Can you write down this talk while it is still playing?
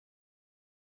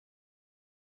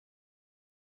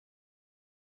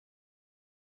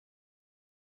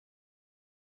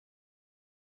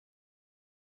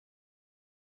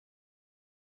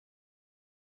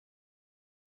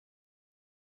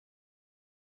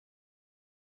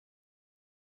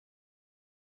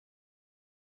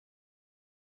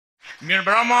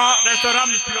Mirëmbrëma, restoran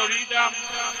Florida,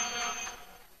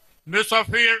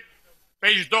 mysafir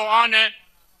pe çdo ane,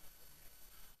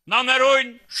 na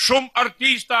nderojnë shumë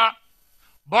artista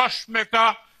bashkë me këta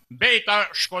bejta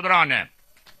Shkodrane.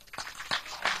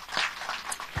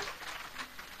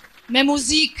 Me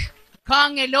muzik,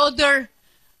 këngë e lodër,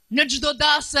 në çdo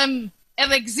dasëm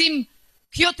edhe gzim,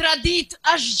 kjo tradit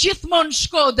është gjithmonë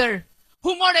Shkodër,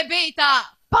 humor e bejta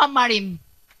pa marim.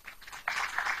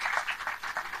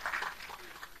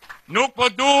 Nuk po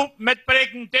du me të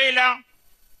prek në tela,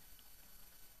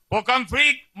 po kam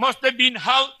frikë mos të bin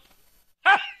hall.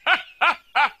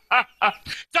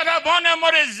 Të ka bane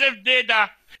more zëvdeda,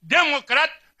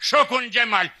 demokrat shokun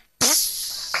Gjemal.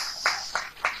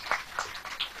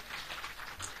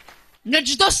 Në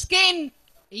çdo sken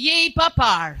je i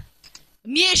papar,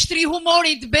 mjeshtri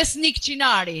humorit Besnik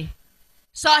Qinari.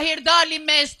 Sa her dalim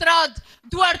me estrad,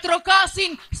 duar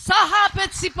trokasin, sa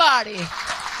hapet si pari.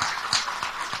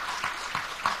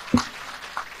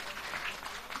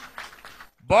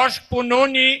 Bashk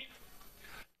punoni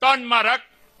tanë marak,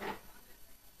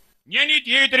 njeni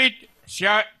tjetrit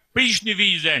që prish një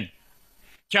vizen,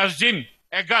 që zim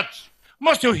e gatës,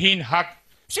 mos ju hin hak,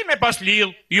 si me pas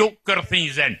lil ju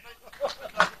kërthizen.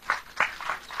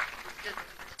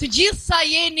 Të gjithë sa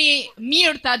jeni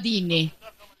mirë ta dini,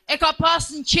 e ka pas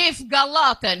në qef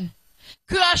Gallaten.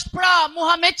 Ky është pra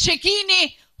Muhamet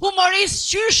Çekini,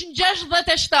 humorist qysh në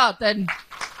 67-ën.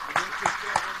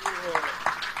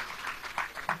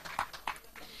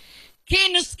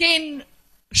 Kenë s'ken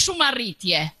shumë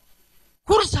arritje,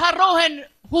 kur s'harrohen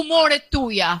humoret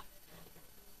tuja.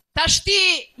 Tashti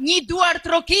një duar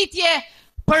trokitje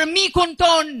për mikun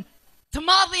ton të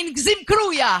madhin Gzim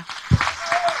Kruja.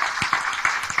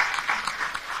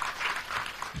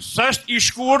 S'është i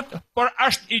shkurt, por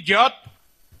është i gjatë,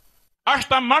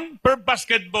 është aman për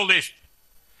basketbolist.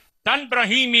 Tanë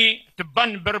Brahimi të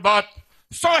banë bërbat,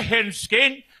 so herë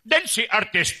s'ken del si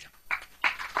artist.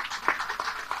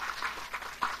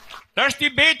 Tashti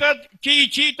betat që i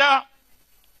qita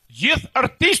gjithë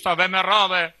artistave me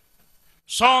radhe,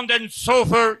 sonden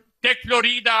Sofra tek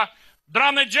Florida,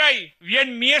 drame gjej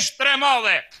vjen mjesht tre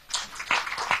madhe.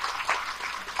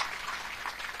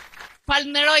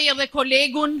 Falënderoj edhe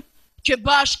kolegun që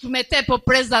bashkë me te po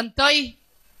prezantoj,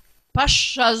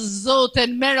 pasha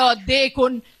zoten Mero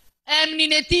Adekun,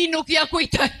 emnin e ti nuk ja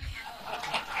kujtoj.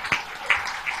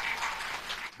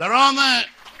 Dërane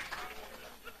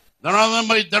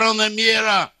më i dërane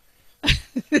mjera,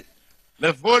 me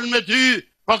fol me ty,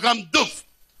 po kam duf.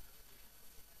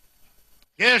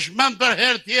 Kesh men për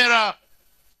herë tjera,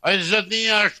 a i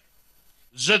zëtnia është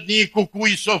zëtni kuku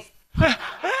i sof.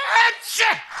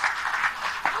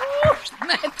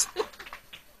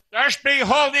 Është prej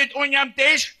hodhit unë jam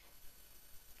tesh,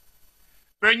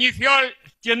 për një fjallë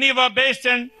që një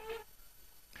vabesen,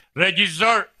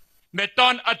 regjizor me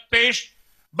ton atë pesh,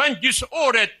 bën gjysë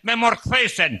oret me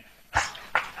morkthesen.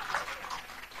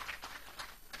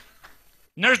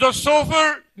 Në çdo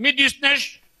sofër midis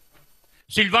nesh,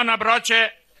 Silvana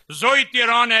Braçe, Zoj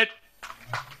Tiranet,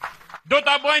 do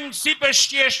ta bëjmë si për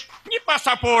shqesh një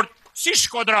pasaport si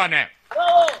Shkodrane.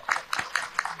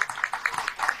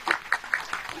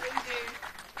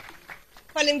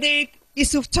 Faleminderit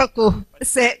Isuf Çoku,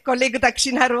 se kolegët a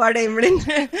kishin harruar emrin.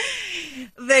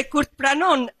 Dhe kur të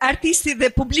pranon artisti dhe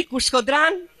publiku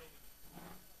Shkodran,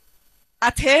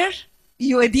 atëherë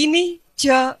ju e dini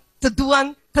që të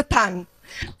duan të tanë.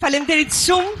 Faleminderit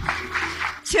shumë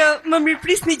që më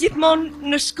mirëprisni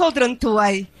gjithmonë në Shkodrën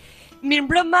tuaj.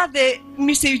 Mirëmbrëma dhe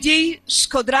mirë se ju gjej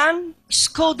Shkodran,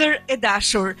 Shkodër e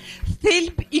dashur,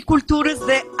 thelb i kulturës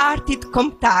dhe artit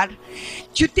kombëtar,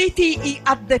 qyteti i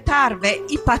atdetarëve,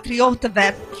 i patriotëve,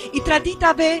 i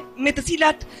traditave me të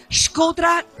cilat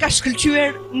Shkodra ka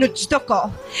shkëlqyer në çdo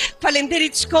kohë.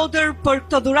 Faleminderit Shkodër për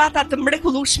këto dhurata të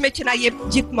mrekullueshme që na jep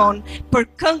gjithmonë, për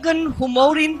këngën,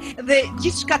 humorin dhe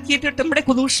gjithçka tjetër të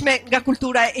mrekullueshme nga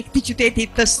kultura e këtij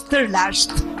qyteti të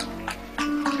stërlasht.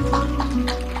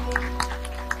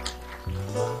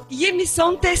 Jemi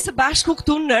sonte së bashku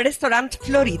këtu në restorant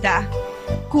Florida,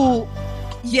 ku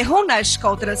Jehona e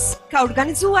Shkodrës ka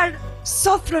organizuar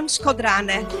Sofrën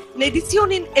Shkodrane. Në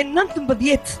edicionin e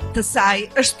 19 të saj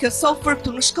është kjo sofrë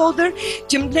këtu në Shkodër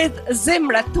që mbledh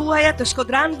zemrat tuaja të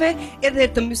shkodranëve edhe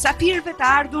të mysafirëve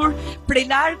të ardhur prej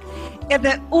larg,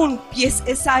 edhe unë pjesë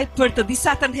e saj për të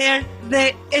disa të herë dhe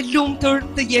e lumtur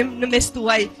të jem në mes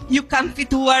tuaj. Ju kam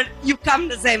fituar, ju kam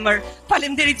në zemër.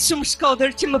 Faleminderit shumë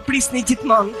Shkodër që më prisni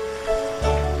gjithmonë.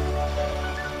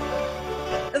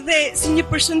 Dhe si një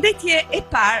përshëndetje e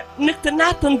parë në këtë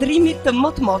natë të ndrimit të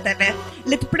motmoteve,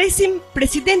 le të presim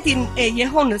presidentin e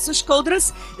Jehonës së Shkodrës,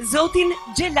 zotin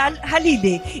Xhelal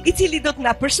Halili, i cili do të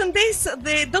na përshëndes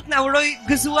dhe do të na urojë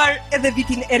gëzuar edhe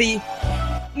vitin e ri.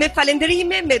 Me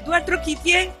falenderime, me duar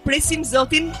trokitje, presim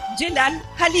zotin Xhelal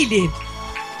Halili.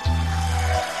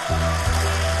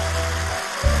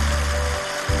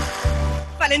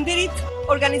 Falenderit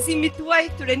organizimit tuaj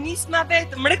të renismave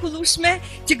të mrekullueshme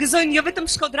që gëzojnë jo vetëm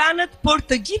shkodranët, por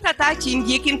të gjithë ata që i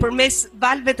ndjekin përmes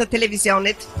valve të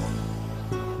televizionit.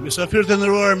 Mysafirë të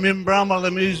nderuar, mirëmbrëma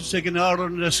dhe mirë se keni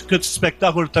ardhur në këtë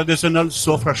spektakull tradicional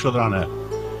Sofra Shkodrane.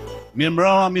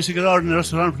 Mirëmbrëma, mirë se keni ardhur në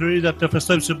restoran Florida të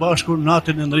festojmë së bashku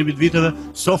natën e ndrimit viteve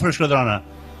Sofra Shkodrane.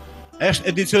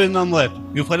 Është edicioni 19.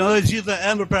 Ju falenderoj gjithë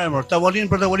emër për emër, tavolin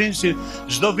për tavolin, si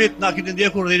çdo vit na keni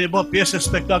ndjekur dhe jeni bë pjesë e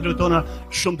spektakullit tona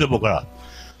shumë të bukura.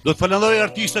 Do të falenderoj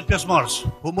artistët pjesëmarrës,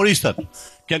 humoristat,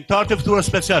 këngëtarët e ftuar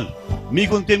special,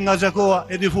 mikun tim nga Gjakova,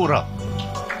 Edi Furra.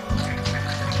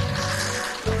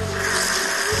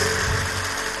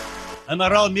 E më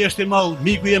radhë mjeshti mall,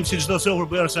 miku jem si çdo sofër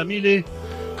Bujar Samili.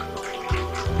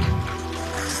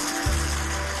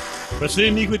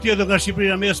 Përsëri miku tjetër nga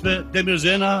Shqipëria mesme, Demir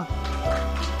Zena.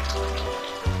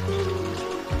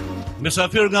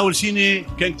 Mysafir nga Ulqini,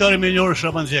 këngëtari më i njohur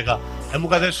Shaban Xheka. E mu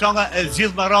ka të shanga e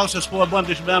gjithë marrë se s'po e bëjmë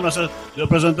të shmema se do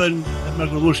prezentojnë e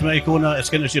mrekullueshme ikona e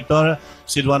skenës shqiptare,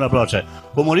 Silvana Braçe.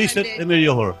 Humoristet e mirë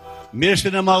njohur.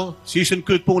 Mjeshtin e mall, si ishin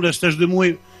këtë punës të çdo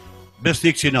muaj,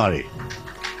 Bestik Qinari.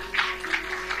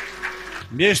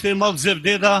 Mjeshtin e mall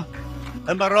Zevdeta,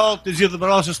 e marrë të gjithë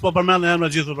marrë se s'po përmend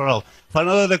emra gjithë marrë.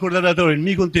 Falenderoj dhe koordinatorin,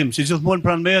 mikun tim, si gjithmonë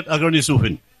pranë mejet, Agroni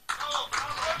Sufin.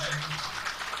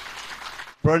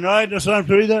 Pronarët në restoran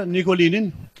Florida,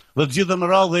 Nikolinin, dhe të gjithë më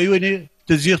radhë dhe ju jeni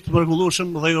të gjithë të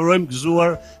mrekullueshëm dhe ju urojmë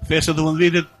gëzuar festën e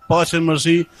fundvitit, paqen,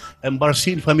 mërsi e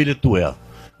mbarsinë familjet tuaja.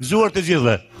 Gëzuar të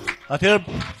gjithëve.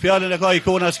 Atëherë fjalën e ka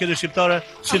ikona e skenës shqiptare,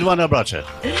 Silvana Braçe.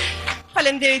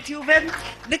 Faleminderit juve.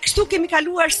 Dhe kështu kemi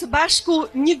kaluar së bashku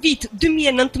një vit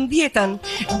 2019-ën,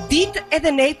 ditë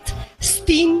edhe net,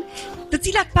 stin, të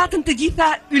cilat patën të gjitha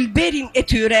ylberin e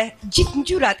tyre, gjithë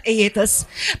ngjyrat e jetës,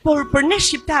 por për ne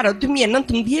shqiptarët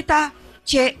 2019-a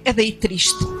që edhe i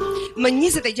trisht. Më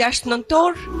 26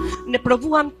 nëntor, ne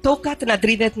provuam toka të na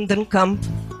dridhet ndër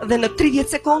këmbë dhe në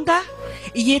 30 sekonda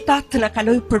jeta të na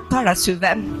kaloi përpara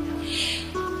syve.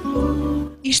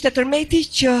 Ishte tërmeti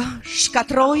që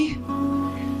shkatroi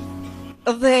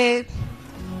dhe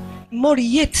mori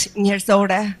jetë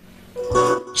njerëzore,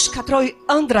 shkatroi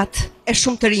ëndrat e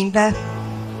shumë të rinjve.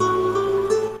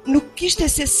 Nuk kishte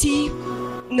se si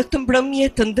në këtë mbrëmje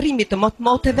të ndrimit të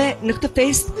motmoteve, në këtë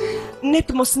fest, ne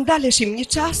të mos ndaleshim një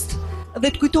çast dhe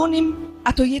të kujtonim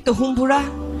ato jetë të humbura,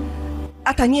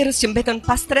 ata njerëz që mbetën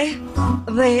pas tre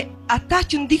dhe ata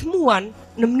që ndihmuan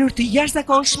në mënyrë të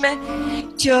jashtëzakonshme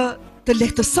që të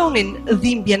lehtësonin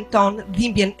dhimbjen tonë,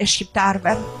 dhimbjen e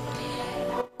shqiptarëve.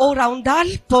 Ora u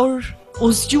ndal, por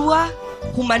u zgjua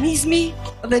humanizmi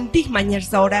dhe ndihma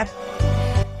njerëzore.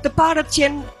 Të parët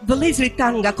qenë vëllezërit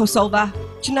tanë nga Kosova,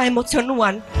 që na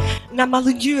emocionuan, na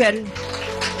mallëngjyen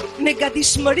me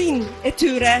gatishmërinë e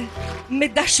tyre, me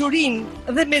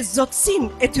dashurinë dhe me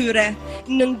zotësinë e tyre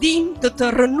në ndihmë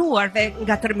të rënuarve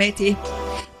nga tërmeti.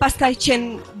 Pastaj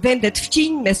qenë vendet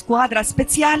fqinj me skuadra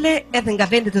speciale edhe nga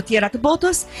vendet të tjera të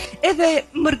botës, edhe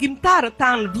mërgjimtarët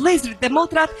tanë, vëllezërit dhe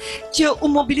motrat që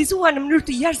u mobilizuan në mënyrë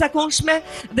të jashtëzakonshme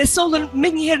dhe sollën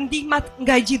menjëherë ndihmat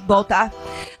nga e gjithë bota.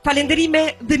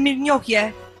 Falenderime dhe mirënjohje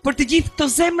për të gjithë këto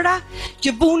zemra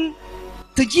që vun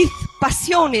të gjithë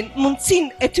pasionin,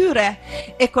 mundësinë e tyre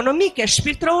ekonomike,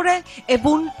 shpirtërore e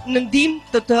vun në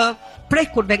ndihmë të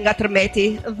prekurve nga tërmeti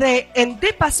dhe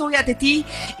ende pasojat e tij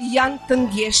janë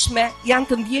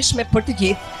të ndjeshme për të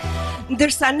gjithë.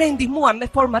 Ndërsa ne ndihmuam me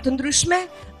forma të ndryshme,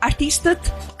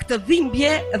 artistët këtë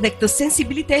dhimbje dhe këtë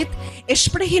sensibilitet e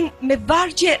shprehin me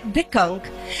vargje dhe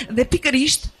këngë dhe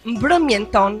pikërisht mbrëmjen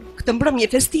tonë, këtë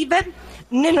mbrëmje festive,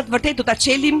 ne në të vërtetë do ta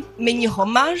çelim me një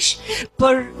homazh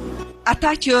për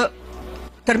ata që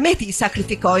tërmeti i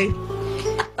sakrifikoi.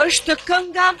 Është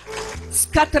kënga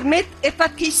Ska tërmet e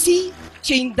fatkeqësi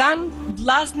që i ndan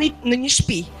vllaznit në një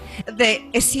shtëpi dhe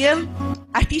e sjell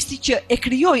artisti që e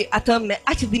krijoi atë me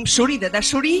aq dhimbshuri dhe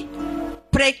dashuri,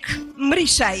 Prek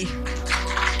Mrishaj.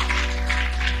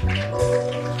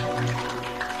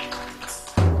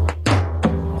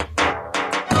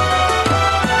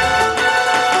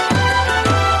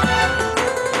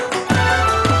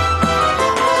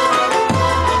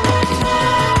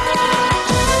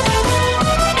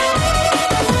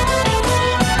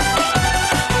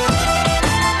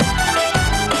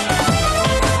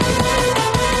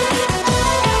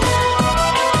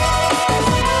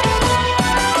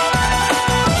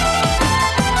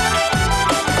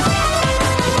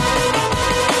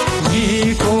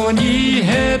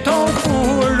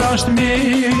 është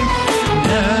mirë,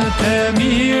 në të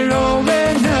mirove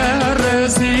në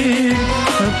rrezik,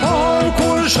 por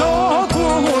kur shoku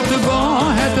të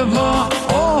bëhet vë,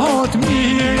 o të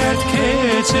mirë të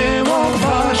keqe o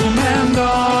bashkë me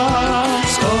nda.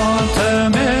 Sot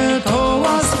me to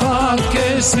as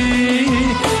fatkesi,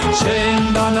 që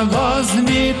ndanë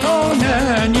vëzni to në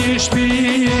një shpi,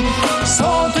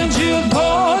 sot në gjithë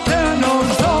botën o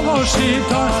çdo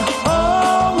shqiptar, o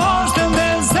është me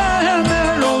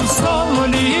zemër o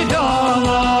solidar.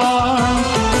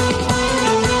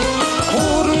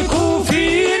 Kur ku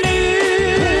fini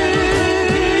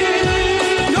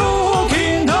nuk i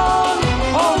ndan,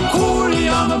 o kur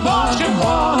janë bashkë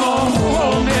bëho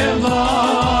me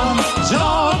dhan.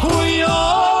 Gjaku jo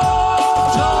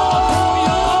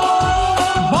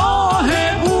bahe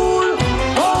ul,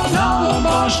 o na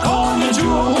bashkon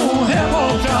gjuhe o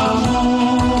flamur.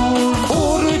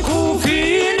 Kur ku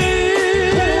fini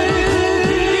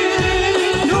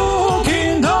nuk i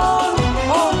ndan,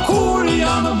 o kur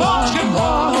janë bashkë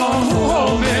bëho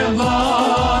me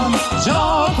dhan.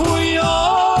 Gjaku jo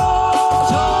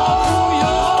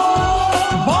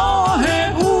bahe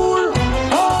ul,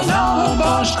 o na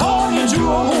bashkon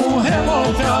gjuhe o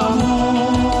flamur.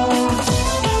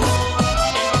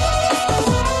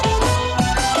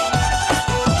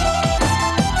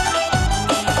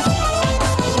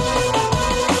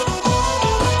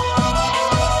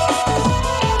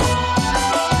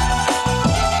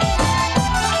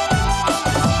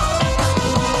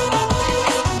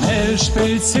 Me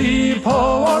shpejtësi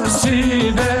por si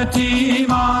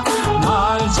vetima, na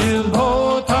gjithë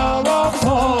bota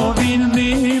po vinë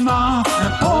ndihma,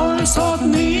 por sot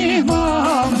ndihma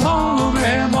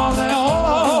me madhe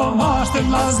o mashtë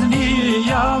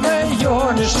vllazniave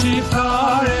jonë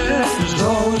shqiptare.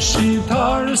 Çdo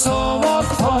shqiptar sot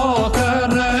po të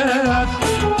rret,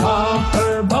 ka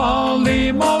përballi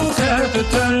moket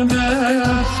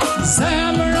tërmet,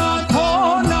 zemra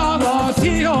tona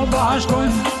ti o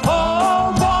bashkojnë, o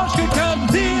bashkë këtë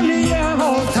dilje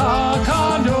o ta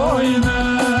kalojme.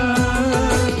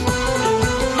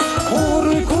 Kur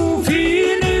ku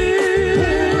fini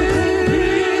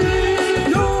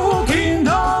nuk i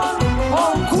ndan, o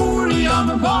kur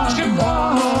janë bashkë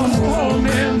bëho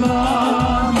me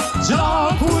dhan.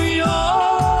 Gjaku jo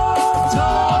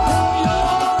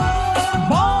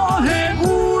bahe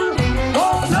ul, o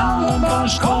na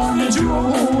bashkon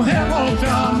gjuhe o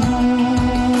flamur.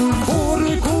 Kur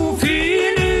ku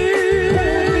fini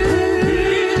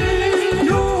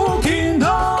nuk i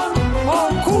ndan, o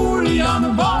kur janë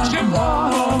bashkë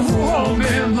bëho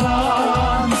me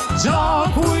dhan.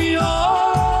 Gjaku jo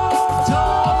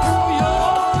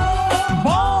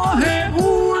bahe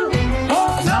ul, o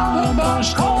na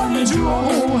bashkon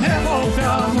gjuhe o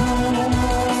flamur.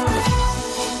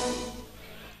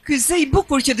 Ky zë i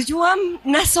bukur që dëgjuam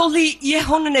na solli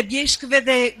jehonën e bjeshkëve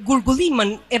dhe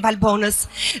gurgullimën e Valbonës,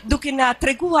 duke na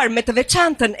treguar me të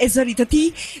veçantën e zërit të tij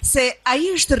se ai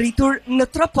është rritur në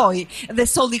Tropoj dhe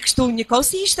solli kështu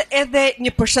njëkohësisht edhe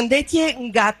një përshëndetje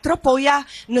nga Tropoja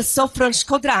në Sofrën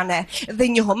Shkodrane dhe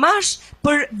një homazh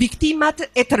për viktimat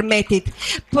e tërmetit,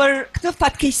 për këtë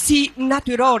fatkeqësi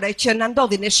natyrore që na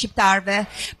ndodhin e shqiptarëve,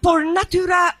 por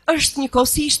natyra është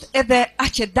njëkohësisht edhe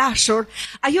aq e dashur,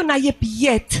 ajo na jep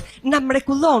jetë, na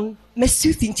mrekullon me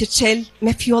sythin që qel,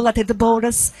 me fjollat e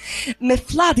dëborës, me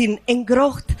fladin e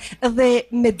ngrohtë dhe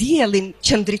me diellin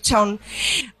që ndriçon.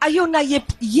 Ajo na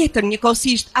jep jetën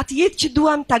njëkohësisht, atë jetë që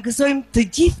duam ta gëzojmë të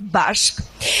gjithë bashk.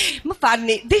 Më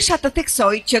falni, desha të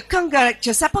theksoj që kënga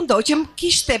që sapo ndoqëm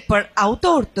kishte për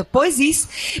autor të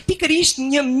poezisë pikërisht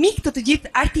një mik të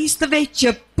gjithë artistëve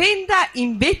që penda i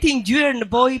mbeti ngjyrë në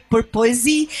bojë për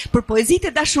poezitë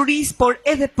e dashurisë, por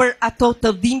edhe për ato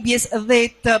të dhimbjes dhe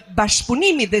të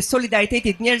bashkëpunimit dhe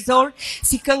solidaritetit njerëzor,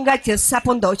 si kënga që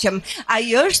sapo ndoqëm.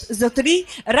 Ai është zotëri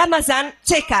Ramazan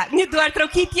Çeka. Një duar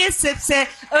trokitje sepse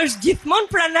është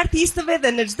gjithmonë pranë artistëve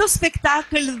dhe në çdo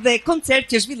spektakël dhe koncert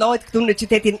që zhvillohet këtu në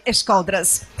qytetin e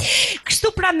Shkodrës.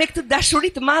 Kështu pra, me këtë dashuri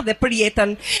të madhe për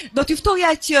jetën, do t'ju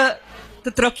ftoja që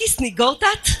të trokisni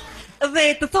gotat dhe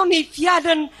të thoni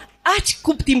fjalën aq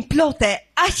kuptim plote,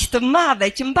 aq të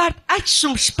madhe që mbart aq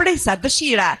shumë shpresa,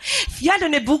 dëshira,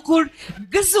 fjalën e bukur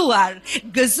gëzuar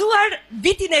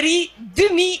vitin e ri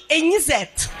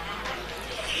 2020.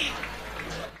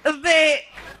 Dhe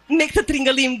me këtë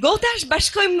tringëllim gotash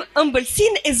bashkojmë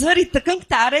ëmbëlsinë e zërit të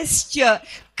këngëtares që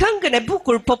këngën e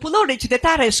bukur popullore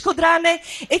qytetare Shkodrane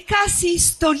e ka si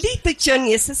stoli të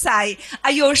qenies së saj.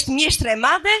 Ajo është mjeshtre e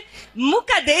madhe,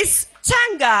 Mukades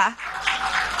Çanga.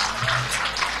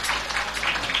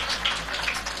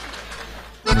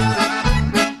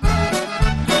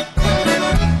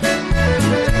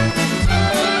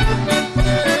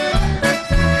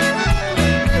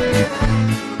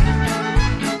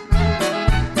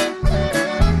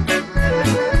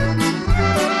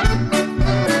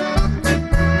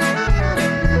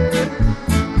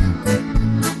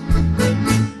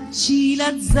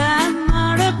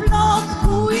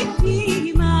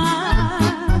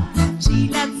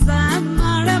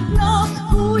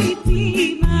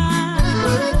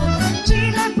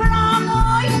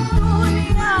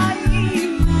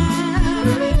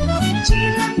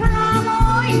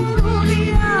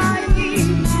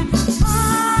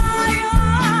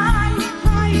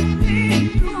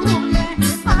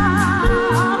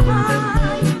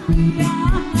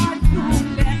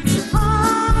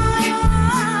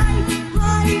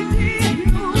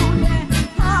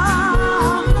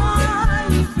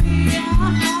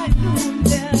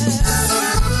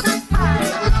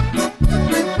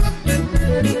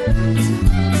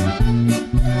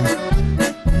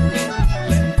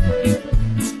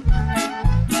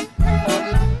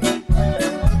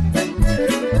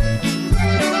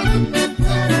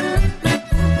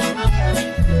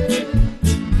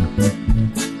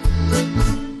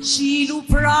 Shilu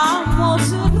pra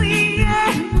mos rri